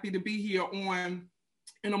extremely happy to be here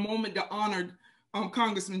in a moment to honor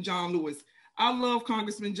Congressman John Lewis. I love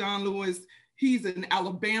Congressman John Lewis. He's an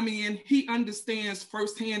Alabamian. He understands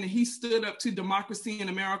firsthand, and he stood up to democracy in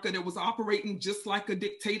America that was operating just like a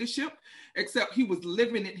dictatorship, except he was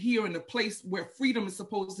living it here in a place where freedom is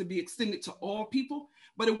supposed to be extended to all people,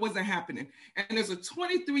 but it wasn't happening. And as a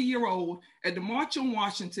 23-year-old at the March on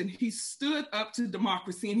Washington, he stood up to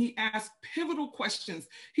democracy and he asked pivotal questions.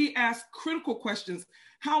 He asked critical questions.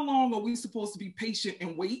 How long are we supposed to be patient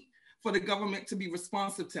and wait for the government to be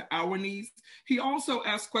responsive to our needs? He also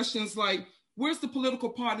asked questions like, where's the political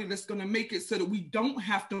party that's going to make it so that we don't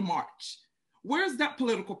have to march? Where's that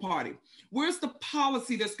political party? Where's the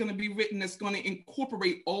policy that's going to be written that's going to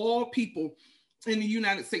incorporate all people in the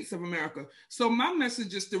United States of America? So my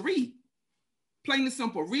message is to read. Plain and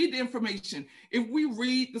simple, read the information. If we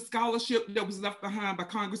read the scholarship that was left behind by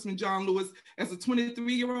Congressman John Lewis as a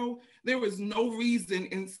 23-year-old, there is no reason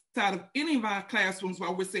inside of any of our classrooms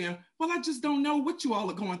where we're saying, well, I just don't know what you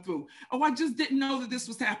all are going through. Oh, I just didn't know that this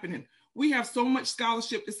was happening. We have so much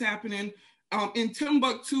scholarship that's happening. In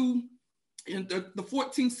Timbuktu, in the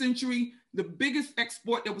 14th century, the biggest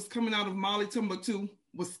export that was coming out of Mali, Timbuktu,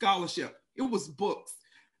 was scholarship. It was books,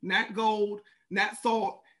 not gold, not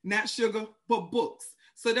salt, not sugar, but books.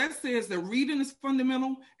 So that says that reading is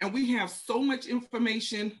fundamental, and we have so much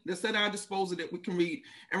information that's at our disposal that we can read.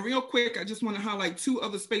 And real quick, I just want to highlight two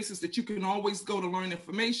other spaces that you can always go to learn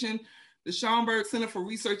information. The Schomburg Center for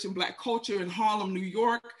Research in Black Culture in Harlem, New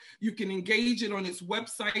York. You can engage it on its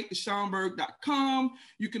website, theschomburg.com.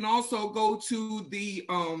 You can also go to the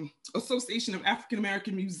Association of African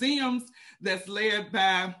American Museums that's led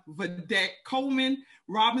by Vedette Coleman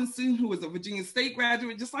Robinson, who is a Virginia State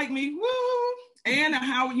graduate, just like me, woo, and a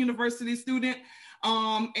Howard University student.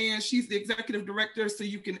 And she's the executive director, so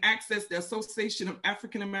you can access the Association of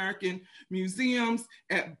African American Museums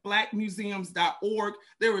at blackmuseums.org.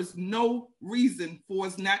 There is no reason for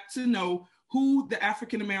us not to know who the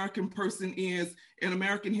African American person is in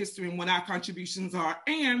American history and what our contributions are.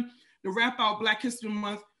 And to wrap out Black History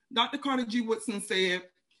Month, Dr. Carter G. Woodson said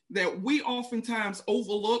that we oftentimes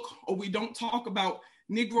overlook or we don't talk about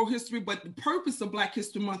Negro history, but the purpose of Black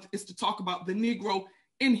History Month is to talk about the Negro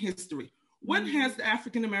in history. What has the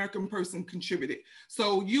African American person contributed?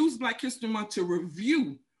 So use Black History Month to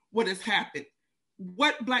review what has happened,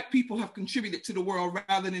 what Black people have contributed to the world,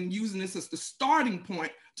 rather than using this as the starting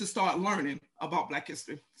point to start learning about Black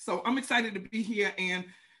history. So I'm excited to be here and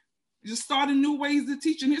just starting new ways of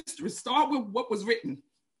teaching history. Start with what was written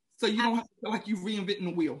so you don't have to feel like you're reinventing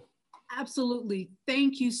the wheel. Absolutely.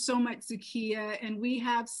 Thank you so much, Zahria. And we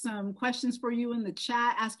have some questions for you in the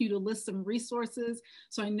chat, ask you to list some resources.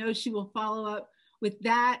 So I know she will follow up with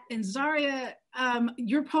that. And Zahria,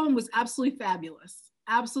 your poem was absolutely fabulous.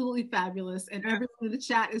 Absolutely fabulous. And everyone in the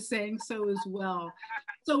chat is saying so as well.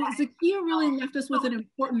 So Zahria really left us with an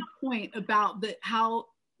important point about how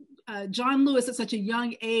John Lewis at such a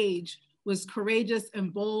young age was courageous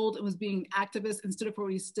and bold and was being activist and stood up for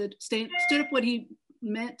what he stood up what he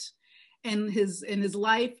meant in his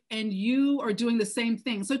life, and you are doing the same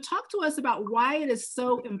thing. So talk to us about why it is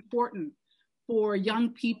so important for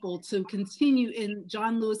young people to continue in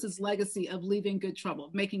John Lewis's legacy of leaving good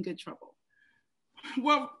trouble, making good trouble.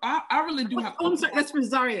 Well, I really do have. Oh, I'm sorry, that's for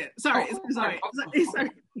Zahria. Sorry, it's for Zahria.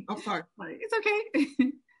 Sorry. I'm sorry. It's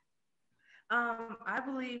okay. I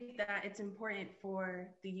believe that it's important for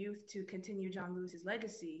the youth to continue John Lewis's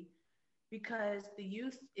legacy, because the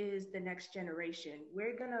youth is the next generation.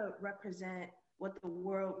 We're gonna represent what the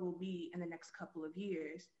world will be in the next couple of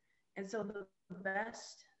years. And so the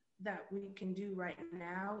best that we can do right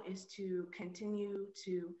now is to continue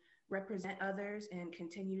to represent others and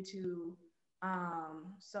continue to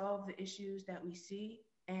solve the issues that we see.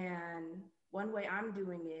 And one way I'm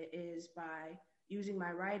doing it is by using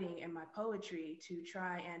my writing and my poetry to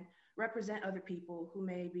try and represent other people who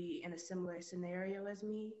may be in a similar scenario as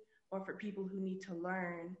me, or for people who need to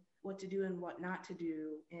learn what to do and what not to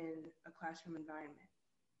do in a classroom environment.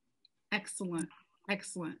 Excellent,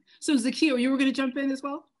 excellent. So Zahria, you were going to jump in as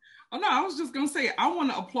well? Oh no, I was just going to say, I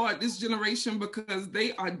want to applaud this generation because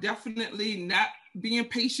they are definitely not being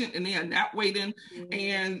patient and they are not waiting. Mm-hmm.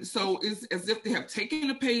 And so it's as if they have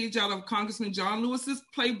taken a page out of Congressman John Lewis's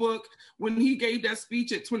playbook when he gave that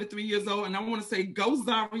speech at 23 years old. And I want to say, go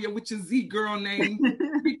Zahria, which is the girl name.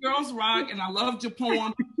 The girls rock, and I loved your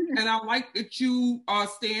poem. And I like that you are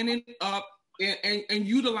standing up and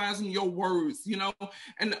utilizing your words, you know.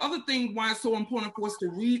 And the other thing why it's so important for us to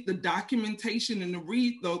read the documentation and to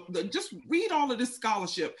read just read all of this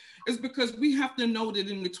scholarship is because we have to know that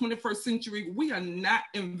in the 21st century, we are not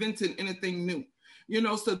inventing anything new. You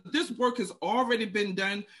know, so this work has already been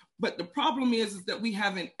done, but the problem is that we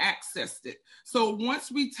haven't accessed it. So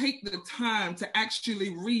once we take the time to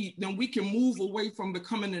actually read, then we can move away from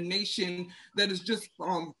becoming a nation that is just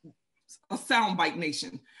a soundbite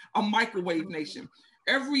nation, a microwave nation.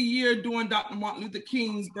 Every year during Dr. Martin Luther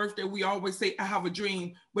King's birthday, we always say, I have a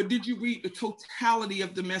dream. But did you read the totality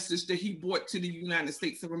of the message that he brought to the United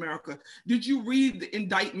States of America? Did you read the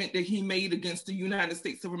indictment that he made against the United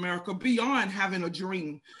States of America beyond having a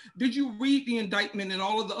dream? Did you read the indictment and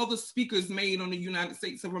all of the other speakers made on the United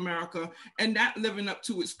States of America and not living up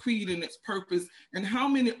to its creed and its purpose? And how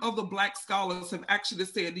many other Black scholars have actually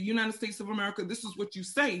said, the United States of America, this is what you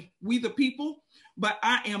say, we the people, but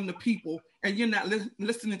I am the people, and you're not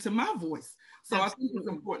listening to my voice. So absolutely. I think it's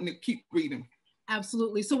important to keep reading.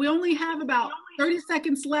 Absolutely. So we only have about 30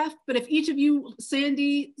 seconds left, but if each of you,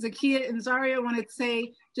 Sandy, Zahria, and Zahria, want to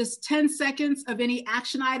say just 10 seconds of any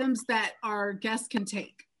action items that our guests can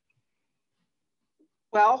take.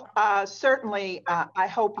 Well, certainly, I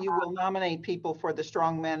hope you will nominate people for the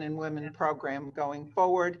Strong Men and Women program going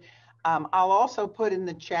forward. I'll also put in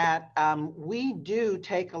the chat, we do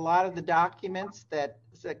take a lot of the documents that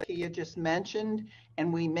Zahria just mentioned,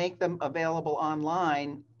 and we make them available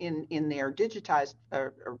online in their digitized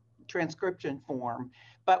or transcription form.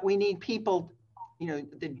 But we need people, you know,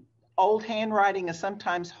 the old handwriting is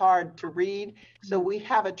sometimes hard to read. So we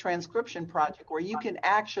have a transcription project where you can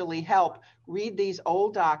actually help read these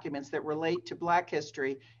old documents that relate to Black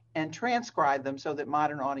history and transcribe them so that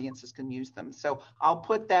modern audiences can use them. So I'll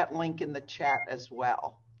put that link in the chat as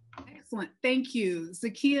well. Excellent, thank you.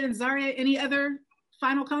 Zahria and Zahria, any other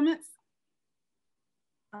final comments?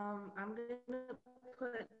 I'm gonna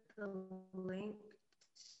put the link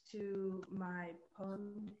to my poem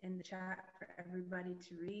in the chat for everybody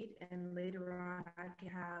to read, and later on I can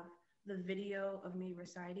have the video of me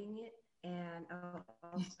reciting it, and I'll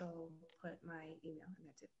also put my email, and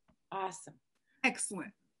that's it. Awesome.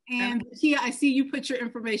 Excellent. And Zahria, I see you put your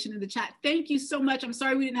information in the chat. Thank you so much. I'm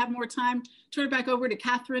sorry we didn't have more time. Turn it back over to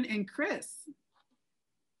Catherine and Chris.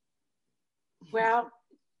 Well,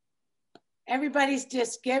 everybody's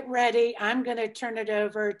just get ready. I'm going to turn it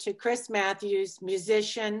over to Chris Matthews,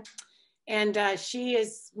 musician, and she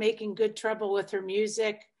is making good trouble with her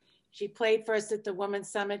music. She played for us at the Women's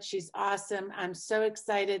Summit. She's awesome. I'm so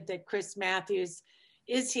excited that Chris Matthews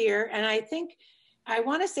is here. And I think I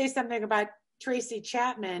want to say something about Tracy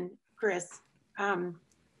Chapman, Chris.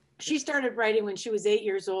 She started writing when she was 8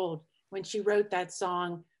 years old, when she wrote that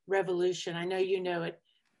song, Revolution. I know you know it.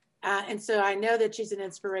 And so I know that she's an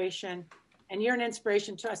inspiration, and you're an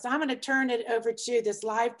inspiration to us. So I'm going to turn it over to this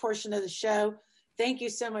live portion of the show. Thank you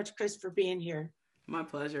so much, Chris, for being here. My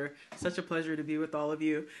pleasure. Such a pleasure to be with all of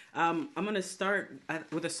you. I'm going to start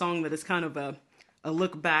with a song that is kind of a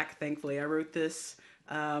look back, thankfully. I wrote this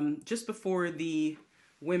just before the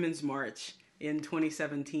Women's March in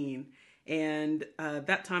 2017. And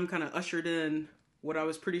that time kind of ushered in what I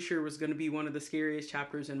was pretty sure was going to be one of the scariest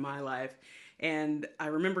chapters in my life. And I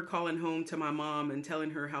remember calling home to my mom and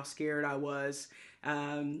telling her how scared I was,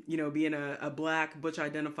 you know, being a Black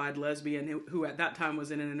butch-identified lesbian who at that time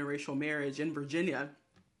was in an interracial marriage in Virginia.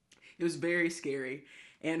 It was very scary.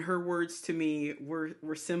 And her words to me were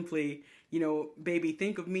simply, you know, baby,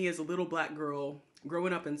 think of me as a little Black girl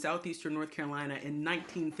growing up in southeastern North Carolina in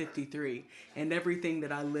 1953 and everything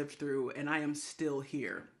that I lived through, and I am still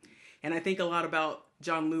here. And I think a lot about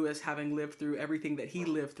John Lewis having lived through everything that he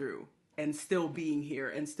lived through and still being here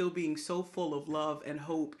and still being so full of love and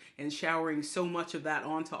hope and showering so much of that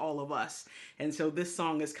onto all of us. And so this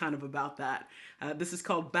song is kind of about that. This is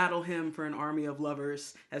called Battle Hymn for an Army of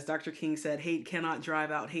Lovers. As Dr. King said, hate cannot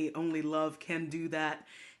drive out hate, only love can do that.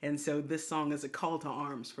 And so this song is a call to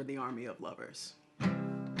arms for the Army of Lovers.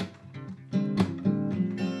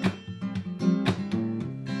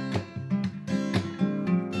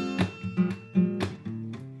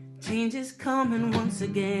 Change is coming once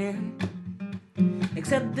again,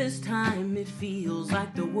 except this time it feels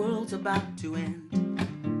like the world's about to end.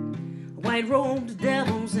 White-robed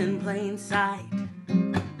devils in plain sight,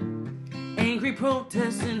 angry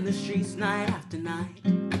protests in the streets night after night,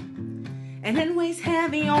 and it weighs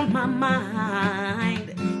heavy on my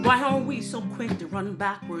mind. Why are we so quick to run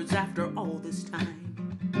backwards after all this time?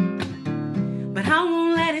 But I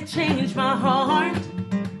won't let it change my heart.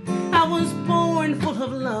 I was born full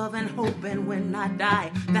of love and hope, and when I die,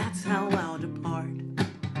 that's how I'll depart.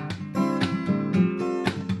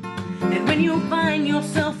 And when you find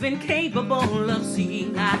yourself incapable of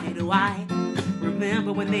seeing eye to eye,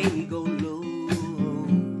 remember when they go low,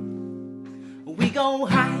 we go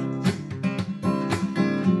high.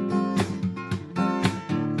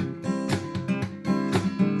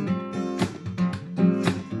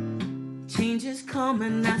 Change is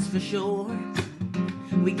coming, that's for sure.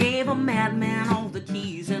 We gave a madman all the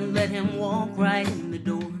keys and let him walk right in the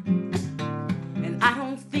door. And I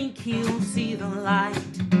don't think he'll see the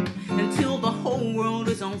light until the whole world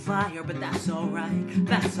is on fire. But that's alright,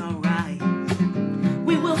 that's alright.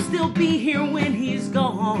 We will still be here when he's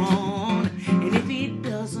gone. And if he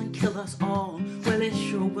doesn't kill us all, well, it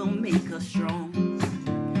sure will make us strong.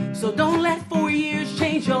 So don't let 4 years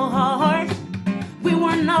change your heart. We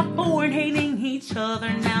were not born hating each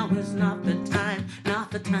other. Now is not the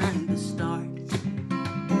time to start.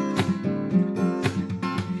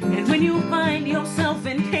 And when you find yourself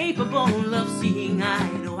incapable of seeing eye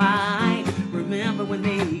to eye, remember when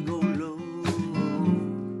they go low,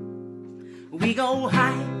 we go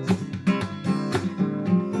high.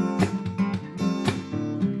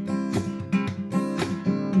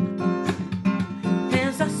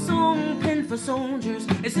 There's a song penned for soldiers.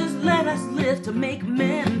 It says, let us live to make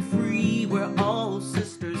men free. We're all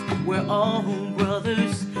sisters, we're all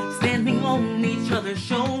brothers, standing on each other's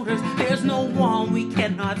shoulders. There's no wall we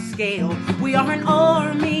cannot scale. We are an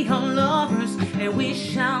army of lovers, and we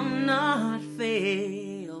shall not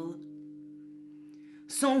fail.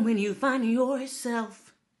 So when you find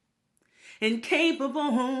yourself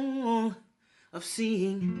incapable of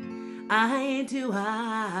seeing eye to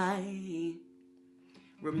eye,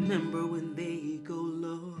 remember when they go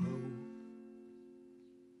low,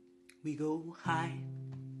 we go high.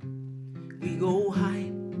 We go high,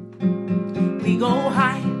 we go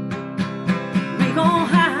high, we go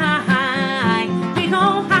high, we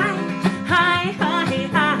go high, high, high,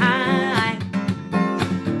 high.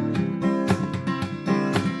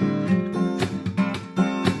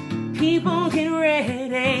 People get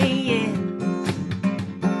ready, yeah.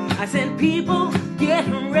 I said people get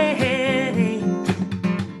ready.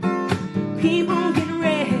 People get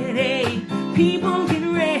ready, people get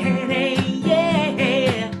ready,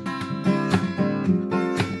 yeah.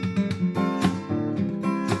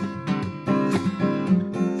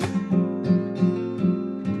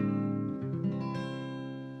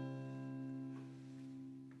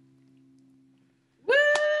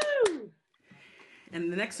 And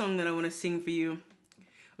the next song that I want to sing for you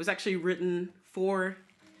was actually written for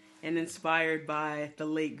and inspired by the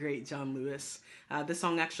late, great John Lewis. This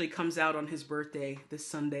song actually comes out on his birthday this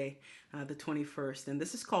Sunday, the 21st. And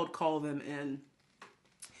this is called Call Them In.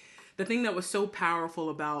 The thing that was so powerful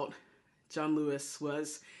about John Lewis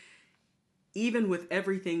was, even with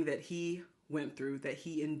everything that he went through, that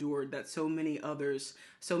he endured, that so many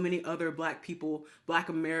other Black people, Black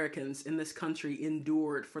Americans in this country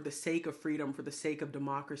endured for the sake of freedom, for the sake of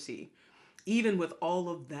democracy. Even with all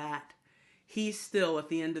of that, he still, at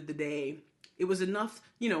the end of the day, it was enough,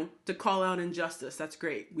 to call out injustice. That's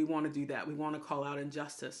great. We want to do that. We want to call out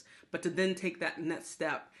injustice. But to then take that next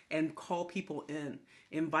step and call people in,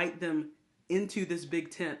 invite them into this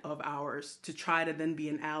big tent of ours to try to then be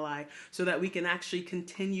an ally so that we can actually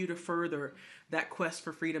continue to further that quest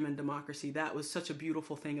for freedom and democracy. That was such a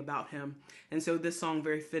beautiful thing about him. And so this song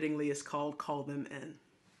very fittingly is called Call Them In.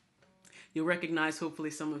 You'll recognize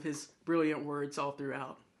hopefully some of his brilliant words all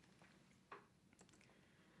throughout.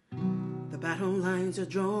 The battle lines are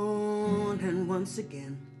drawn, and once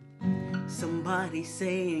again, somebody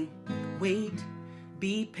saying, wait,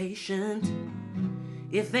 be patient.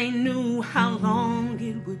 If they knew how long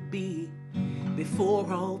it would be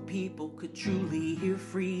before all people could truly hear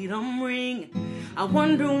freedom ring. I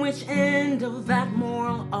wonder which end of that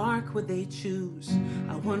moral arc would they choose.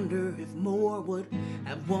 I wonder if more would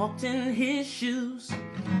have walked in his shoes.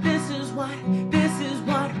 This is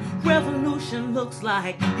what revolution looks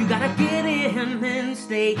like. You gotta get in and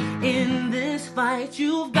stay in this fight.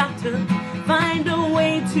 You've got to find a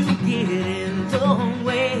way to get in the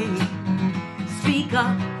way. Speak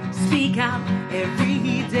up, speak out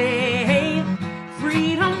every day.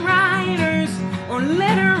 Freedom riders or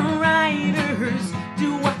letter writers,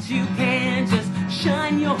 do what you can, just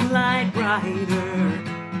shine your light brighter.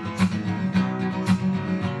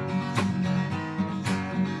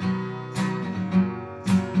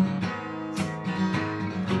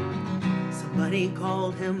 Somebody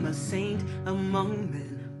called him a saint among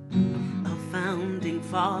men, a founding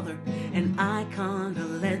father, an icon, a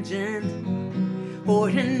legend.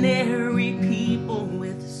 Ordinary people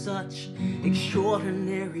with such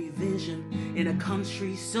extraordinary vision in a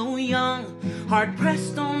country so young, hard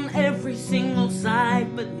pressed on every single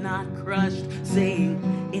side but not crushed, saying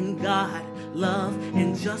in God, love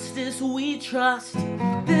and justice we trust.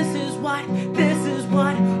 This is what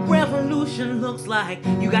revolution looks like.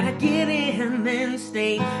 You gotta get in and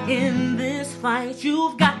stay in this fight.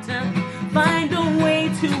 You've got to find a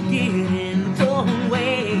way to get in the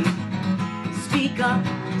way. Speak up,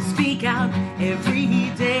 speak out every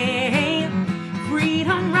day.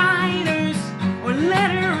 Freedom riders or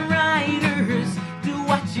letter writers, do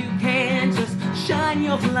what you can, just shine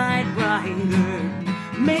your light brighter.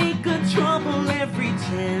 Make good trouble every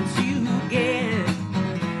chance you get.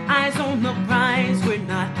 Eyes on the prize, we're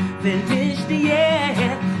not finished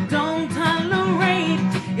yet. Don't tolerate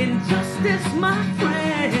injustice, my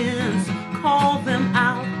friends. Call them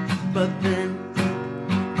out, but then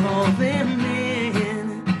call them in.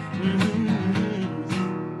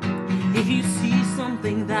 If you see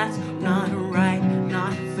something that's not right,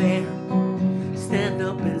 not fair, stand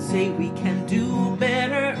up and say we can do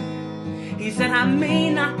better. He said, I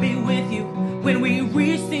may not be with you when we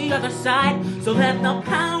reach the other side, so let the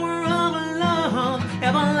power of love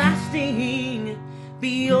everlasting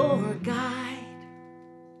be your guide.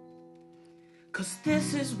 'Cause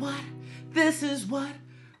this is what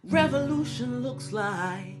revolution looks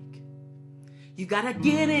like. You gotta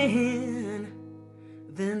get in,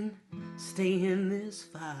 then stay in this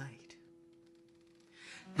fight.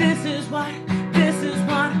 This is what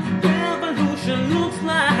revolution looks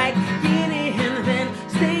like. Get in, then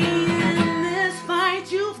stay in this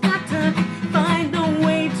fight. You've got to find a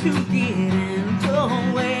way to get in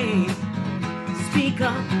the way. Speak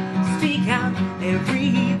up, speak out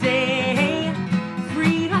every day.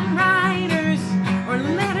 Freedom riders or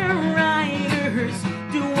letter writers,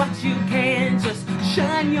 do what you can, just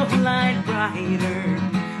shine your light brighter.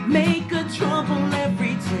 Make good trouble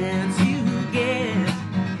every chance you get.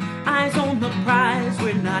 Eyes on the prize,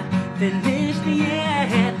 we're not finished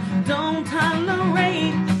yet. Don't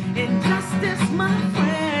tolerate injustice, my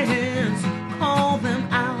friends. Call them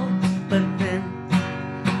out, but then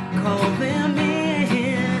call them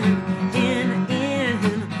in,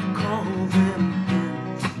 call them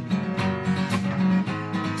in.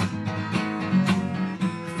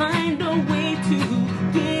 Find a way to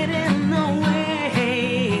get in the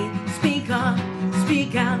way. Speak up,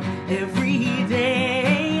 speak out every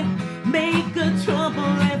day. Make good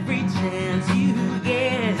trouble every chance you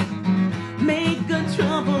get. Make good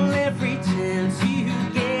trouble every chance you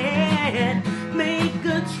get. Make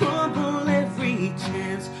good trouble every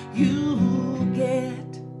chance you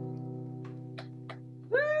get.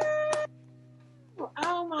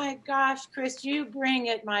 Oh my gosh, Chris, you bring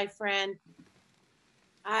it, my friend.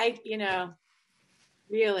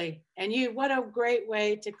 Really. And what a great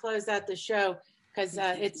way to close out the show, because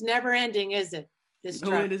it's never ending, is it?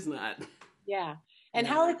 No, it is not. Yeah. And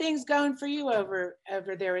how are things going for you over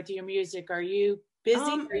there with your music? Are you busy?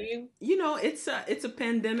 Are you? It's a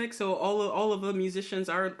pandemic, so all of the musicians,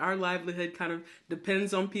 our livelihood kind of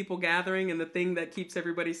depends on people gathering, and the thing that keeps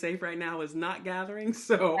everybody safe right now is not gathering.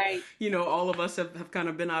 So, right. All of us have kind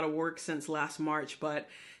of been out of work since last March, but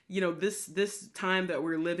this time that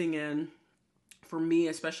we're living in, for me,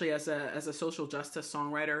 especially as a social justice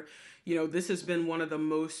songwriter, this has been one of the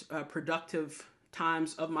most productive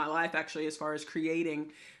times of my life, actually, as far as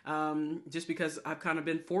creating, just because I've kind of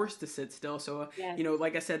been forced to sit still. So, yes.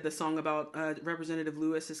 Like I said, the song about Representative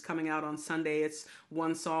Lewis is coming out on Sunday. It's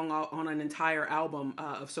one song on an entire album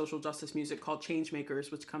of social justice music called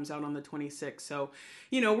Changemakers, which comes out on the 26th. So,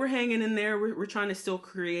 we're hanging in there. We're trying to still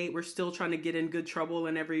create. We're still trying to get in good trouble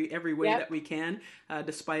in every way that we can,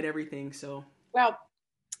 despite everything. So, well,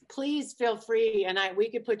 please feel free, and we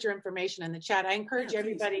could put your information in the chat. I encourage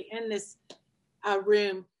everybody in this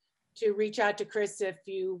room to reach out to Chris if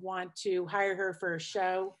you want to hire her for a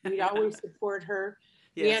show. We always support her.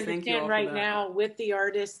 Yes, we understand right now with the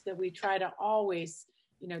artists that we try to always,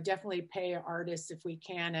 definitely pay artists if we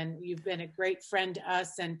can. And you've been a great friend to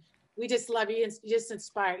us, and we just love you. You just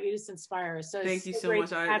inspire us. So thank you so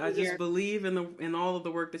much. I just believe in all of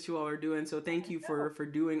the work that you all are doing. So thank you for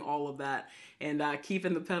doing all of that and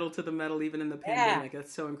keeping the pedal to the metal even in the pandemic.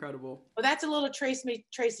 That's so incredible. Well, that's a little Tracy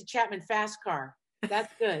Chapman fast car.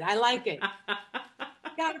 That's good. I like it.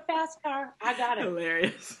 Got a fast car? I got it.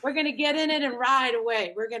 Hilarious. We're going to get in it and ride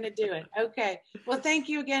away. We're going to do it. Okay. Well, thank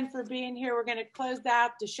you again for being here. We're going to close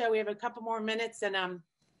out the show. We have a couple more minutes, and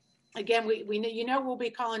again, we we'll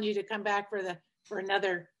be calling you to come back for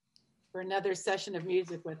another session of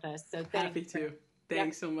music with us. So thanks. Happy to.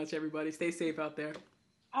 Thanks so much, everybody. Stay safe out there.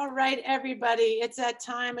 All right, everybody. It's that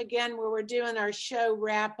time again where we're doing our show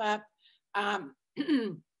wrap up.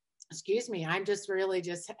 Excuse me. I'm just really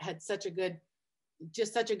had such a good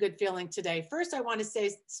feeling today. First, I want to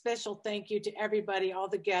say special thank you to everybody, all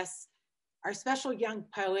the guests, our special young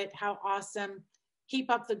poet. How awesome. Keep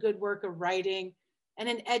up the good work of writing. And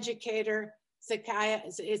an educator, Zahria.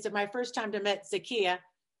 It's my first time to meet Zahria.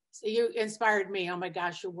 So you inspired me. Oh my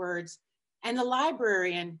gosh, your words. And the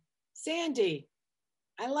librarian, Sandy.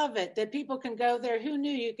 I love it that people can go there. Who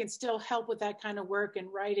knew you can still help with that kind of work and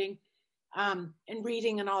writing and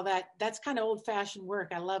reading and all that. That's kind of old-fashioned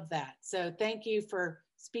work. I love that. So thank you for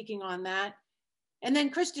speaking on that. And then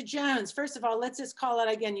Krista Jones, first of all, let's just call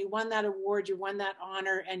it again. You won that award, you won that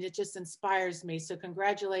honor, and it just inspires me. So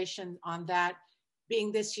congratulations on that,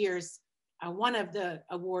 being this year's one of the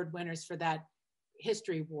award winners for that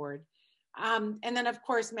history award. And then of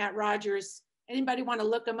course, Matt Rogers, anybody want to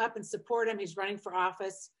look him up and support him? He's running for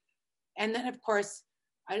office. And then of course,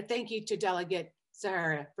 I thank you to Delegate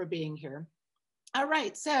Zahria for being here. All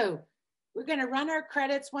right, so we're going to run our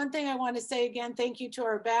credits. One thing I want to say again, thank you to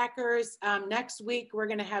our backers. Next week, we're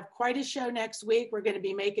going to have quite a show next week. We're going to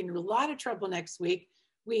be making a lot of trouble next week.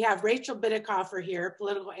 We have Rachel Bidikofer here,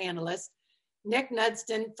 political analyst, Nick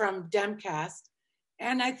Nudston from Demcast,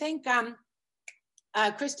 and I think,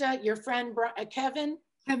 Krista, your friend,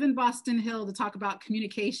 Kevin Boston Hill, to talk about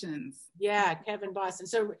communications. Yeah, Kevin Boston.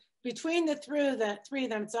 So between the three of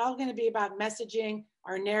them, it's all going to be about messaging,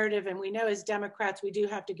 our narrative. And we know as Democrats, we do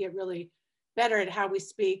have to get really better at how we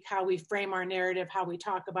speak, how we frame our narrative, how we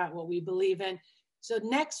talk about what we believe in. So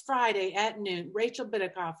next Friday at noon, Rachel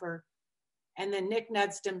Bidikofer and then Nick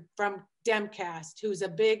Nudston from Demcast, who's a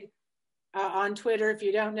big, on Twitter. If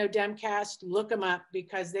you don't know Demcast, look them up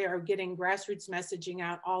because they are getting grassroots messaging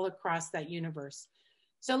out all across that universe.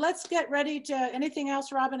 So let's get ready to, anything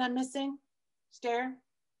else, Robin, I'm missing? Stare,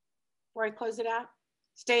 before I close it out?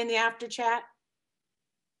 Stay in the after chat?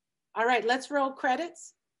 All right, let's roll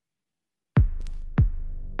credits.